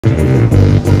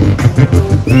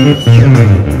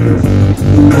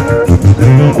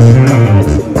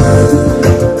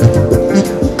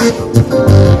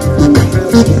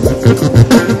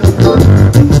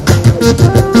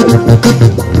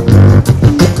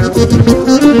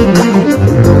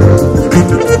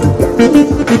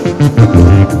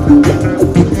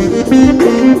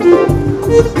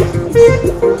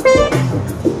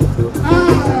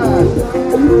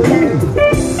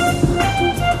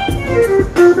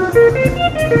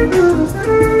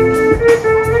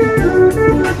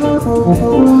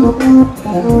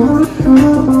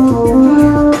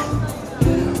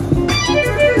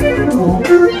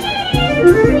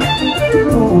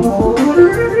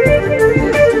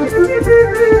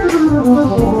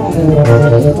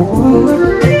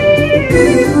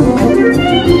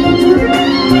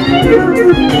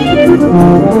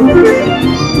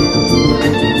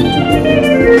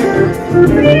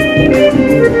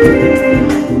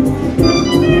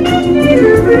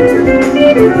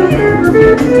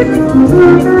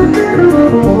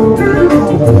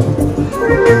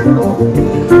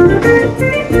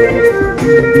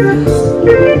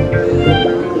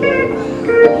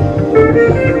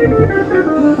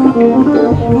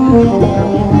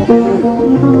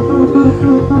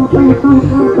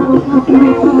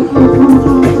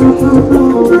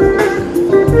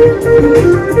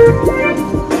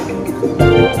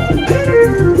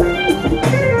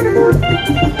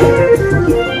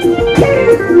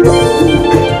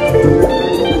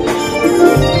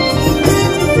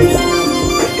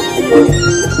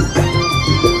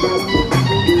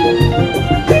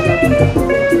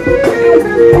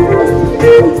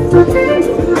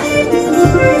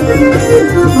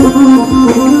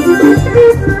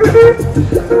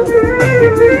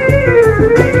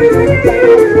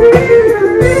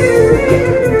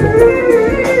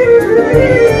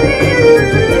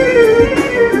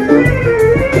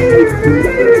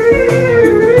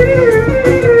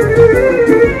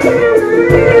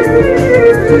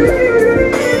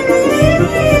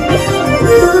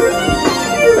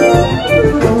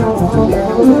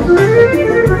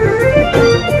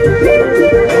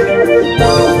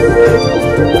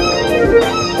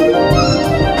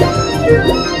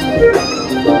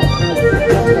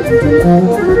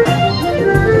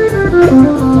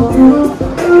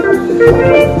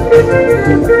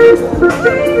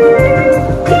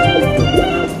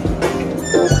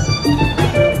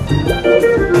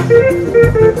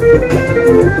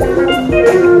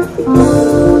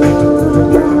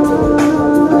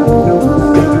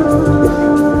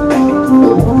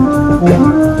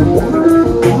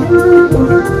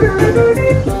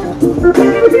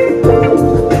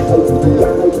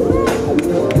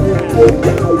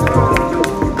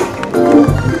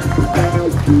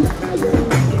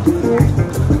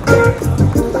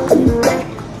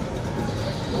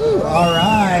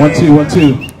One,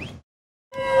 two.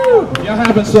 Y'all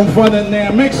having some fun in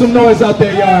there. Make some noise out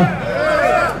there,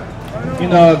 y'all. You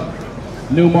know,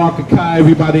 Newmark, Akai,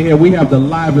 everybody here. We have the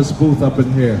livest booth up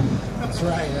in here. That's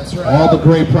right, that's right. All the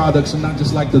great products, and I'd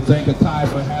just like to thank Akai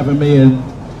for having me and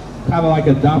kind of like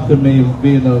adopting me,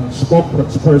 being a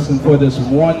spokesperson for this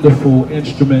wonderful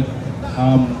instrument.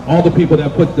 All the people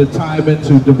that put the time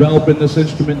into developing this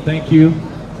instrument, thank you.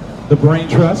 The Brain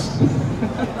Trust.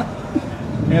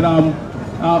 And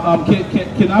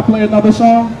can I play another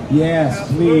song? Yes,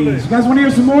 please. You guys want to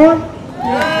hear some more?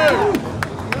 Yeah.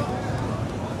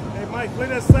 Hey, Mike, play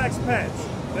that sax patch.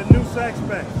 That new sax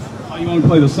patch. Oh, you want to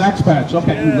play the sax patch?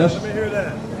 Okay, yeah, let me hear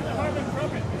that.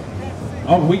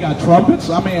 Oh, we got trumpets?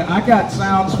 I mean, I got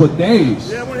sounds for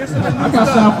days. Yeah, I want to hear some I got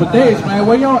sound for days, man.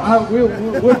 Well, y'all,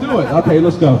 we'll do it. Okay,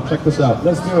 let's go. Check this out.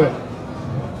 Let's do it.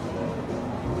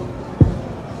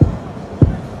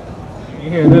 You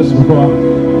hear this before?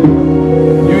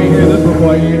 You ain't hear this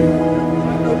before, you?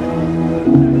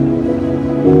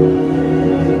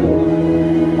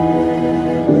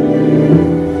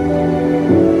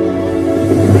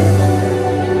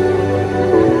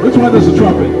 Which one is the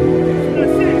trumpet?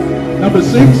 Number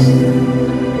 6?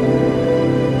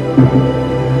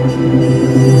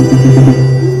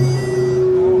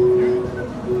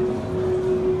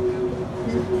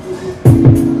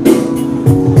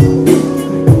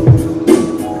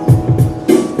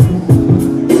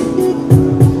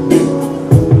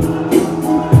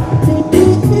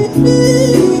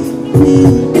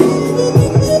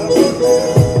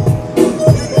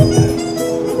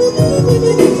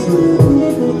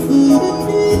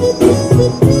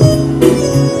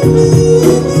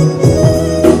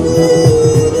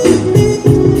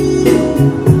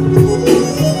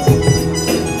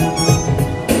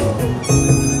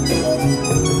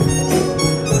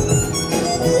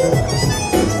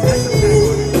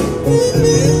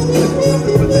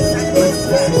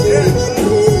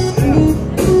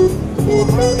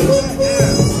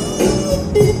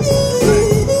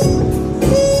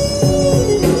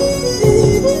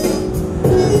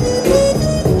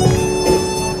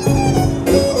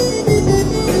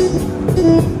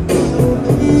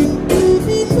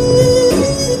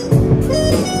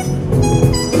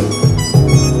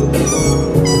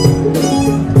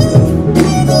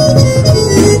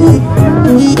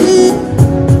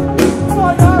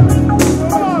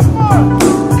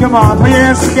 Come on, put your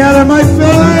hands together, Mike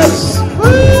Phillips.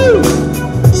 Woo!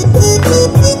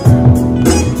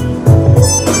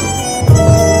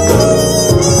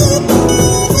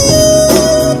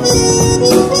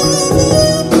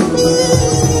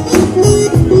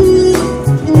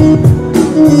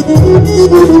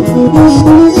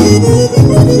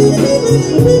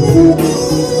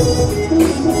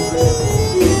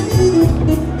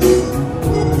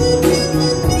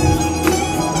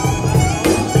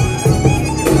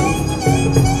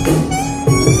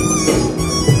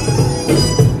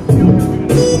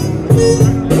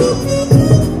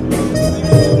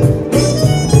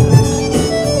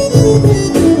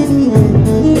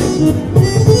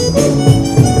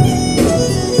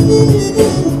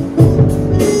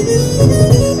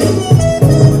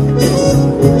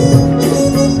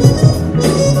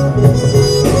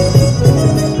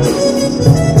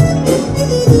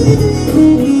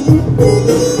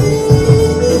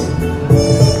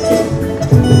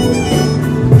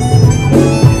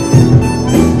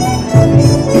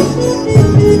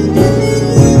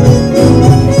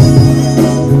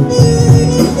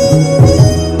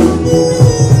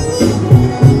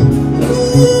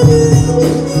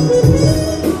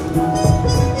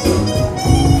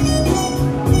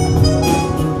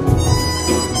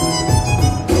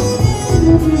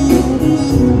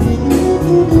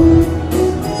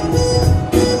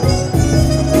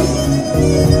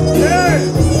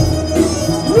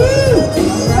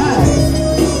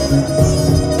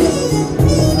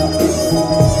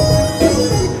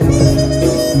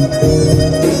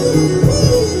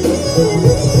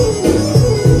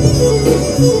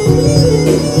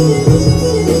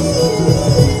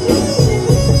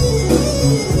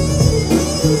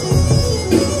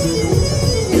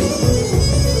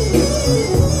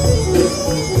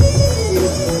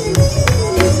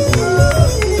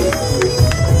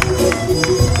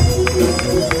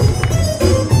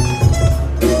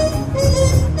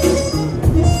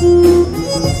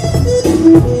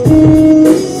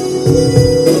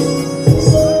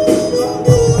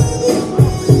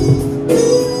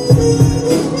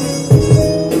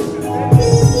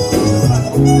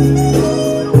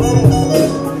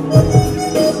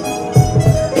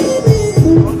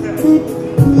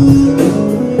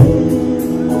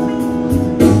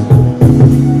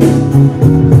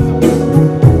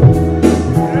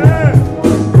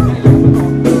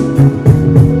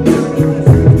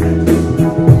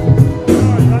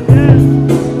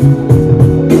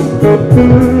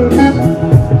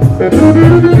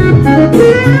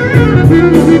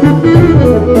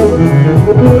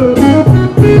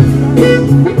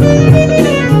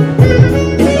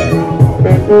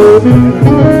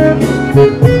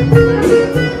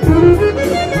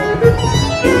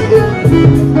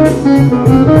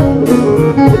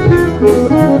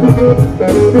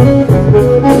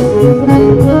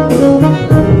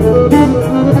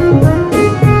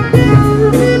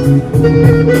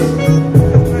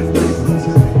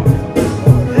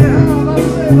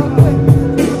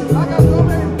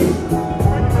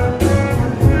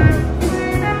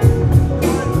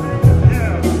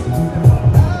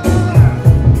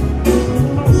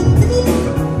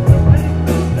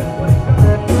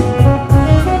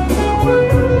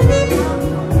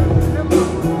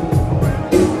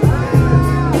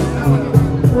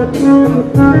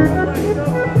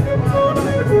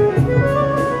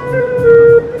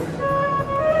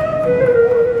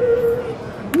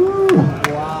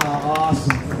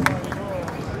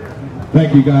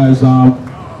 Thank you guys.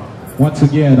 Once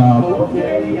again,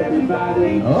 okay,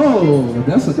 everybody. Oh,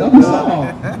 that's another song.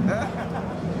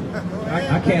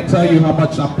 I can't tell you how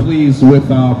much I'm pleased with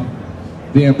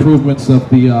the improvements of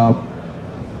the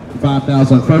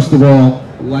 5000. First of all,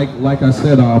 like I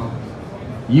said,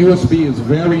 USB is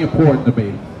very important to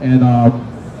me, and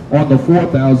on the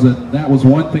 4000, that was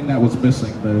one thing that was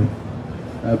missing.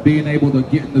 The being able to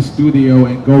get in the studio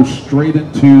and go straight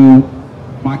into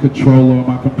my controller or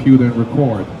my computer and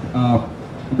record.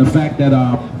 And the fact that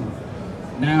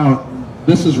now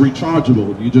this is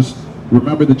rechargeable. You just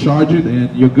remember to charge it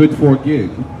and you're good for a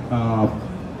gig.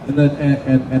 And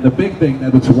the big thing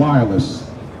that it's wireless.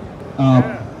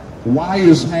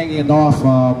 Wires hanging off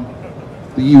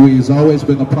the EWI has always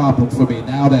been a problem for me.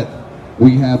 Now that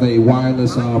we have a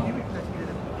wireless a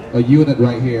unit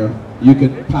right here, you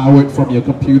can power it from your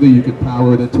computer, you can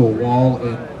power it into a wall,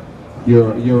 and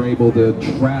you're able to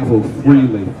travel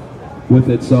freely with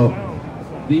it. So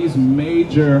these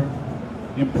major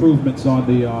improvements on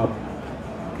the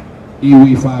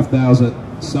EWI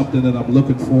 5000, something that I'm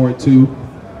looking forward to.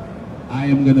 I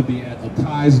am going to be at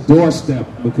Akai's doorstep,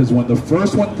 because when the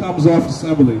first one comes off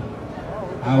assembly,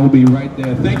 I will be right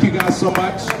there. Thank you guys so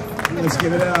much. Let's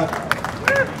give it up.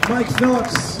 Mike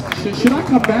Phillips. Should I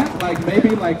come back like maybe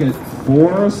like at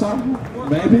 4 or something?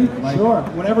 Maybe? Like, Sure,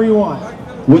 whatever you want.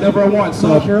 Whatever I want. So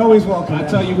Mike, you're always welcome. I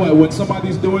tell you what, when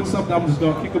somebody's doing something, I'm just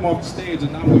going to kick them off the stage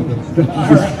and I'm going to.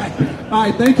 All right. All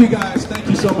right, thank you guys. Thank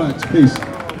you so much. Peace.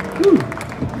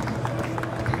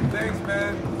 Thanks,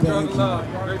 man. Love.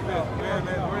 Great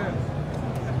man.